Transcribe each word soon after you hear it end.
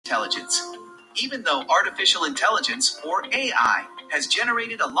intelligence. Even though artificial intelligence, or AI, has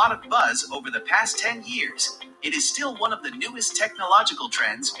generated a lot of buzz over the past 10 years, it is still one of the newest technological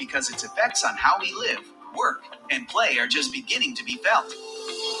trends because its effects on how we live, work, and play are just beginning to be felt.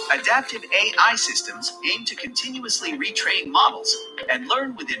 Adaptive AI systems aim to continuously retrain models and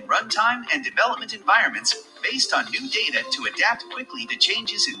learn within runtime and development environments based on new data to adapt quickly to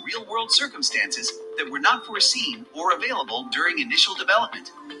changes in real-world circumstances that were not foreseen or available during initial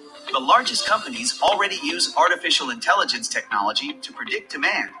development. The largest companies already use artificial intelligence technology to predict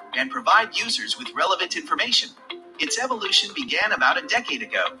demand and provide users with relevant information. Its evolution began about a decade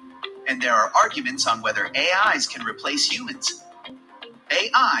ago, and there are arguments on whether AIs can replace humans.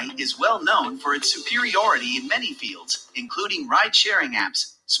 AI is well known for its superiority in many fields, including ride-sharing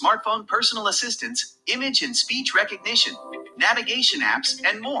apps, smartphone personal assistants, image and speech recognition, navigation apps,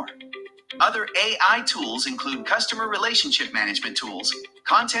 and more. Other AI tools include customer relationship management tools,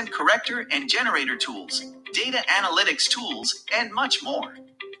 content corrector and generator tools, data analytics tools, and much more.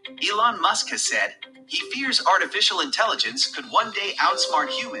 Elon Musk has said he fears artificial intelligence could one day outsmart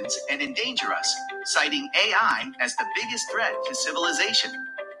humans and endanger us, citing AI as the biggest threat to civilization.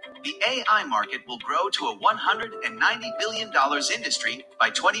 The AI market will grow to a $190 billion industry by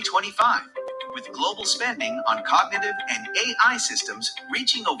 2025, with global spending on cognitive and AI systems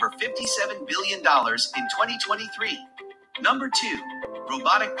reaching over $57 billion in 2023. Number 2.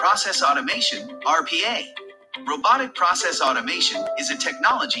 Robotic Process Automation, RPA. Robotic process automation is a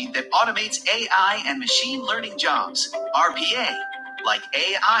technology that automates AI and machine learning jobs. RPA, like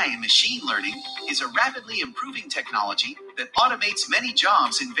AI and machine learning, is a rapidly improving technology that automates many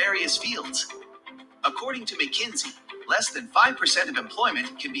jobs in various fields. According to McKinsey, less than 5% of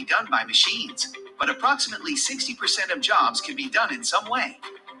employment can be done by machines, but approximately 60% of jobs can be done in some way.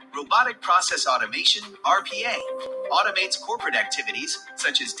 Robotic Process Automation, RPA, automates corporate activities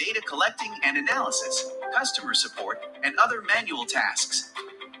such as data collecting and analysis, customer support, and other manual tasks.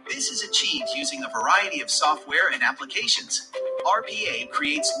 This is achieved using a variety of software and applications. RPA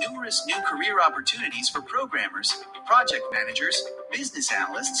creates numerous new career opportunities for programmers, project managers, business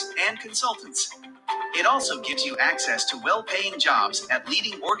analysts, and consultants. It also gives you access to well-paying jobs at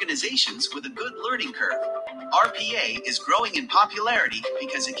leading organizations with a good learning curve. RPA is growing in popularity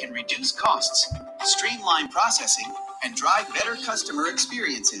because it can reduce costs, streamline processing, and drive better customer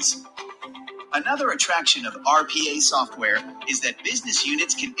experiences. Another attraction of RPA software is that business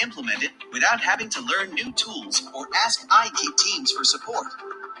units can implement it without having to learn new tools or ask IT teams for support,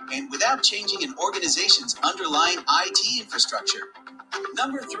 and without changing an organization's underlying IT infrastructure.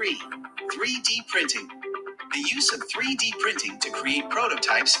 Number 3. 3D printing. The use of 3D printing to create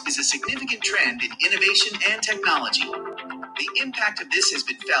prototypes is a significant trend in innovation and technology. The impact of this has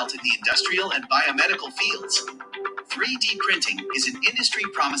been felt in the industrial and biomedical fields. 3D printing is an industry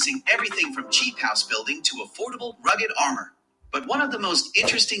promising everything from cheap house building to affordable, rugged armor. But one of the most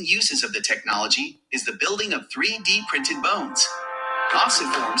interesting uses of the technology is the building of 3D printed bones.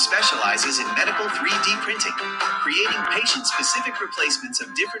 Ossiform specializes in medical 3D printing, creating patient-specific replacements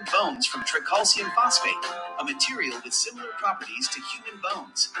of different bones from tricalcium phosphate, a material with similar properties to human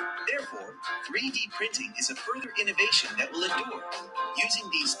bones. Therefore, 3D printing is a further innovation that will endure. Using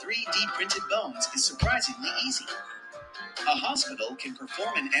these 3D printed bones is surprisingly easy. A hospital can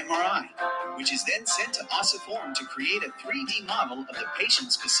perform an MRI, which is then sent to Ossiform to create a 3D model of the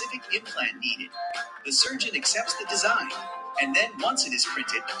patient-specific implant needed. The surgeon accepts the design, and then once it is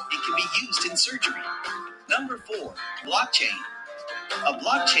printed, it can be used in surgery. Number 4. Blockchain. A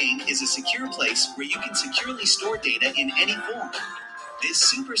blockchain is a secure place where you can securely store data in any form. This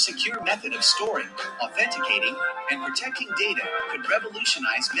super secure method of storing, authenticating, and protecting data could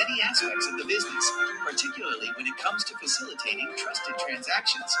revolutionize many aspects of the business, particularly when it comes to facilitating trusted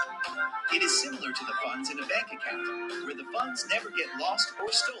transactions. It is similar to the funds in a bank account, where the funds never get lost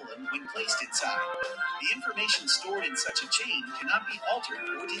or stolen when placed inside. The information stored in such a chain cannot be altered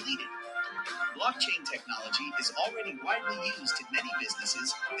or deleted. Blockchain technology is already widely used in many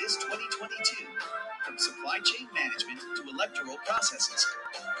businesses this 2022, from supply chain management to electoral processes.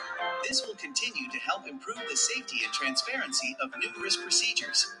 This will continue to help improve the safety and transparency of numerous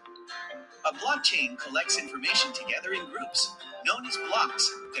procedures. A blockchain collects information together in groups, known as blocks,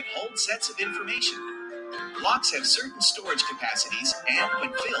 that hold sets of information. Blocks have certain storage capacities and,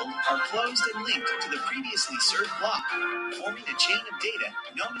 when filled, are closed and linked to the previously served block, forming a chain of data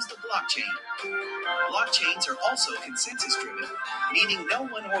known as the blockchain. Blockchains are also consensus-driven, meaning no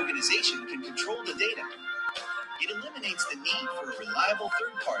one organization can control the data. It eliminates the need for a reliable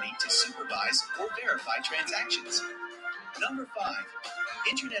third party to supervise or verify transactions. Number 5.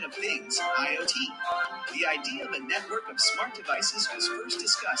 Internet of Things, IoT. The idea of a network of smart devices was first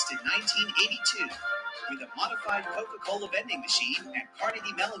discussed in 1982, with a modified Coca-Cola vending machine at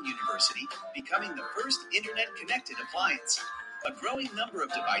Carnegie Mellon University becoming the first internet-connected appliance. A growing number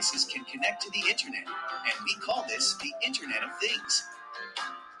of devices can connect to the internet, and we call this the Internet of Things.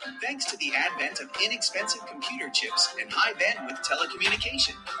 Thanks to the advent of inexpensive computer chips and high-bandwidth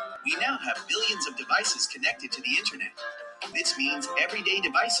telecommunication, we now have billions of devices connected to the internet. This means everyday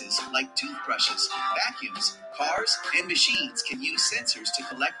devices like toothbrushes, vacuums, cars, and machines can use sensors to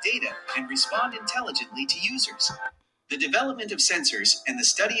collect data and respond intelligently to users. The development of sensors and the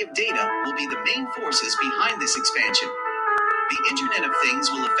study of data will be the main forces behind this expansion. The Internet of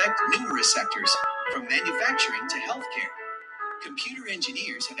Things will affect numerous sectors, from manufacturing to healthcare. Computer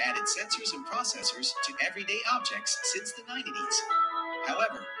engineers have added sensors and processors to everyday objects since the 90s.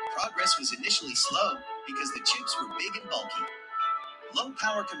 However, progress was initially slow because the chips were big and bulky.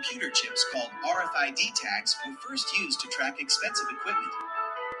 Low-power computer chips called RFID tags were first used to track expensive equipment.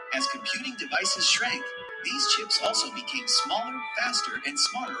 As computing devices shrank, these chips also became smaller, faster, and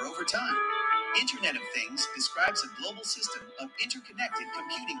smarter over time. Internet of Things describes a global system of interconnected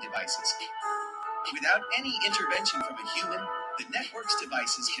computing devices. Without any intervention from a human, the network's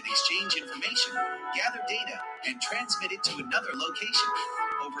devices can exchange information, gather data, and transmit it to another location.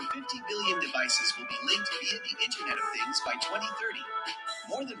 Over 50 billion devices will be linked via the Internet of Things by 2030.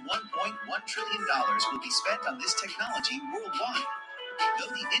 More than $1.1 trillion will be spent on this technology worldwide.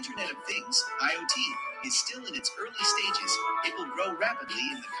 Though the Internet of Things, IoT, is still in its early stages, it will grow rapidly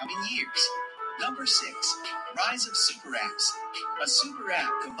in the coming years. Number 6. Rise of super apps. A super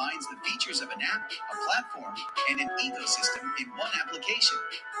app combines the features of an app, a platform, and an ecosystem in one application.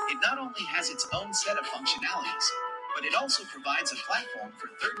 It not only has its own set of functionalities, but it also provides a platform for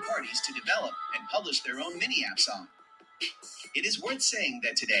third parties to develop and publish their own mini-apps on. It is worth saying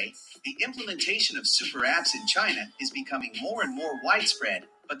that today, the implementation of super apps in China is becoming more and more widespread,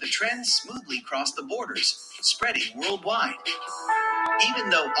 but the trends smoothly cross the borders, spreading worldwide. Even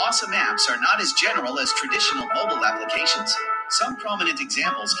though awesome apps are not as general as traditional mobile applications, some prominent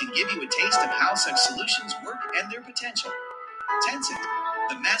examples can give you a taste of how such solutions work and their potential. Tencent,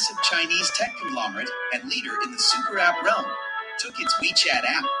 the massive Chinese tech conglomerate and leader in the super app realm, took its WeChat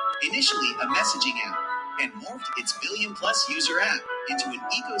app, initially a messaging app, and morphed its billion-plus user app into an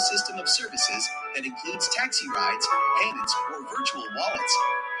ecosystem of services that includes taxi rides, payments, or virtual wallets,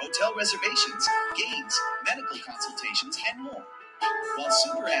 hotel reservations, games, medical consultations, and more. While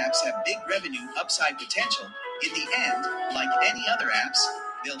super apps have big revenue upside potential, in the end, like any other apps,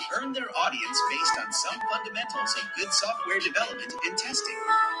 they'll earn their audience based on some fundamentals of good software development and testing.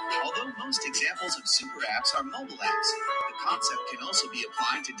 Although most examples of super apps are mobile apps, the concept can also be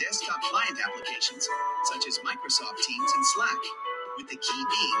applied to desktop client applications such as Microsoft Teams and Slack, with the key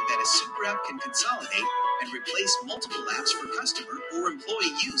being that a super app can consolidate and replace multiple apps for customer or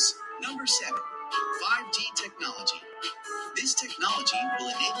employee use. Number 7. 5G technology. This technology will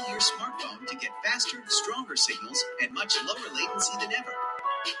enable your smartphone to get faster, stronger signals and much lower latency than ever.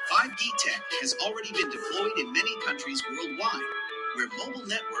 5G tech has already been deployed in many countries worldwide, where mobile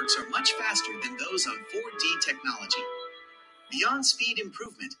networks are much faster than those on 4G technology. Beyond speed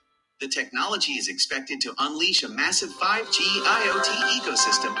improvement, the technology is expected to unleash a massive 5G IoT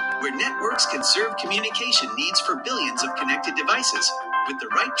ecosystem where networks can serve communication needs for billions of connected devices, with the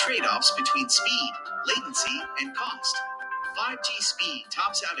right trade-offs between speed, latency, and cost. 5G speed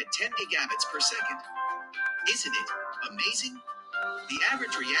tops out at 10 gigabits per second. Isn't it amazing? The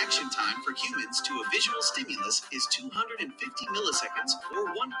average reaction time for humans to a visual stimulus is 250 milliseconds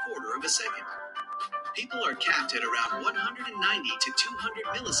or 1/4 of a second. People are capped at around 190 to 200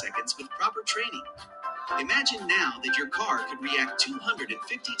 milliseconds with proper training. Imagine now that your car could react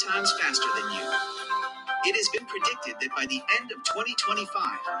 250 times faster than you. It has been predicted that by the end of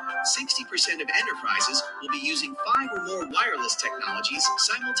 2025, 60% of enterprises will be using 5 or more wireless technologies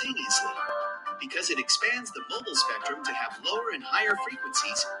simultaneously. Because it expands the mobile spectrum to have lower and higher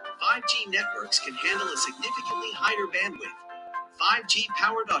frequencies, 5G networks can handle a significantly higher bandwidth.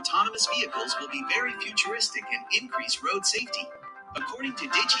 5G-powered autonomous vehicles will be very futuristic and increase road safety. According to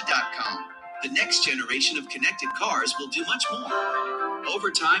Digi.com, the next generation of connected cars will do much more.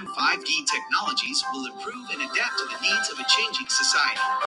 Over time, 5G technologies will improve and adapt to the needs of a changing society.